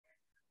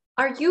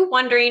Are you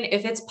wondering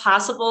if it's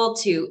possible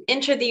to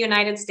enter the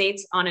United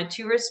States on a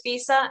tourist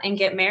visa and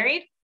get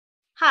married?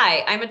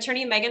 Hi, I'm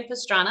attorney Megan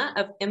Pastrana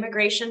of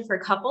Immigration for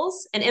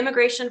Couples, and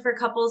Immigration for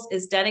Couples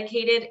is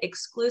dedicated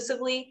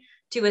exclusively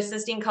to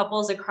assisting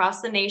couples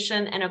across the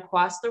nation and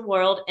across the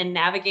world in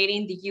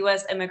navigating the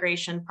U.S.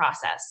 immigration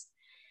process.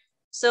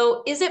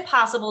 So, is it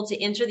possible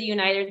to enter the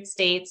United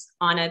States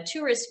on a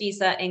tourist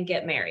visa and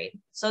get married?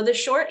 So, the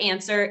short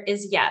answer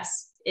is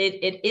yes,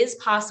 it is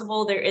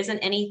possible. There isn't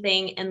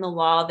anything in the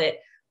law that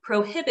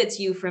prohibits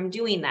you from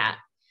doing that.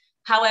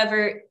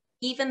 However,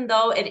 even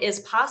though it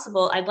is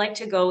possible, I'd like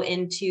to go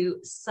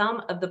into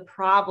some of the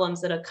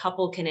problems that a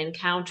couple can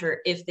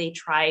encounter if they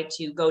try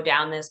to go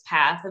down this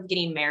path of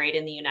getting married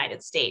in the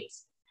United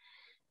States.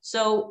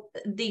 So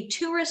the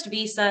tourist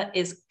visa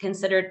is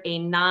considered a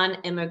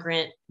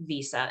non-immigrant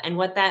visa. And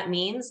what that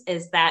means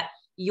is that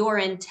your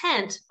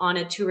intent on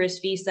a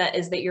tourist visa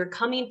is that you're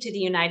coming to the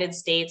United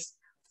States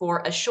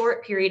for a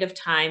short period of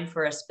time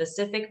for a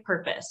specific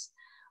purpose.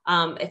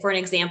 For an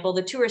example,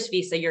 the tourist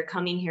visa, you're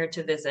coming here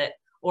to visit,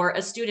 or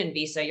a student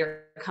visa,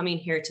 you're coming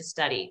here to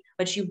study,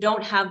 but you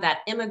don't have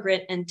that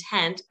immigrant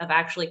intent of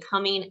actually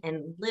coming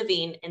and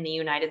living in the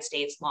United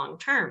States long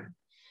term.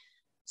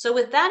 So,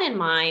 with that in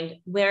mind,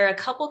 where a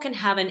couple can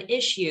have an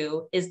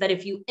issue is that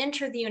if you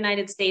enter the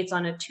United States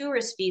on a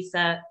tourist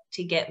visa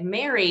to get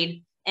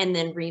married and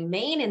then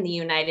remain in the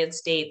United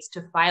States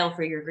to file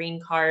for your green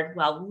card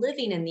while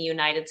living in the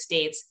United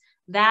States,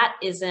 that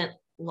isn't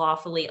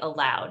lawfully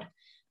allowed.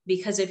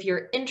 Because if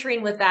you're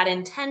entering with that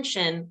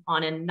intention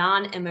on a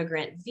non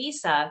immigrant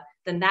visa,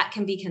 then that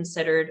can be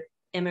considered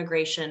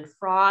immigration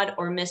fraud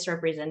or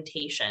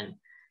misrepresentation.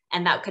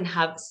 And that can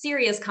have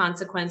serious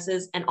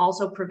consequences and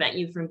also prevent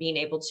you from being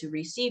able to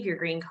receive your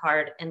green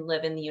card and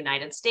live in the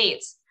United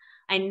States.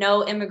 I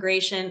know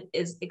immigration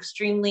is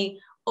extremely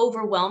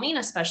overwhelming,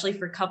 especially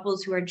for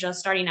couples who are just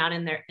starting out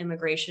in their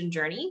immigration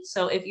journey.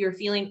 So if you're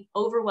feeling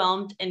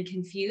overwhelmed and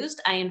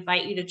confused, I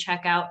invite you to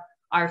check out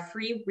our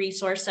free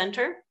resource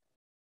center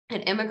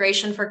at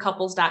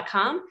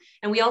immigrationforcouples.com.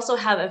 And we also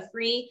have a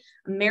free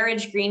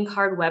marriage green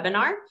card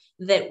webinar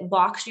that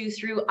walks you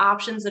through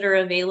options that are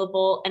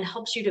available and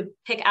helps you to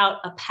pick out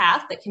a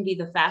path that can be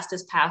the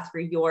fastest path for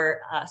your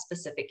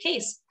specific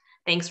case.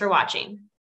 Thanks for watching.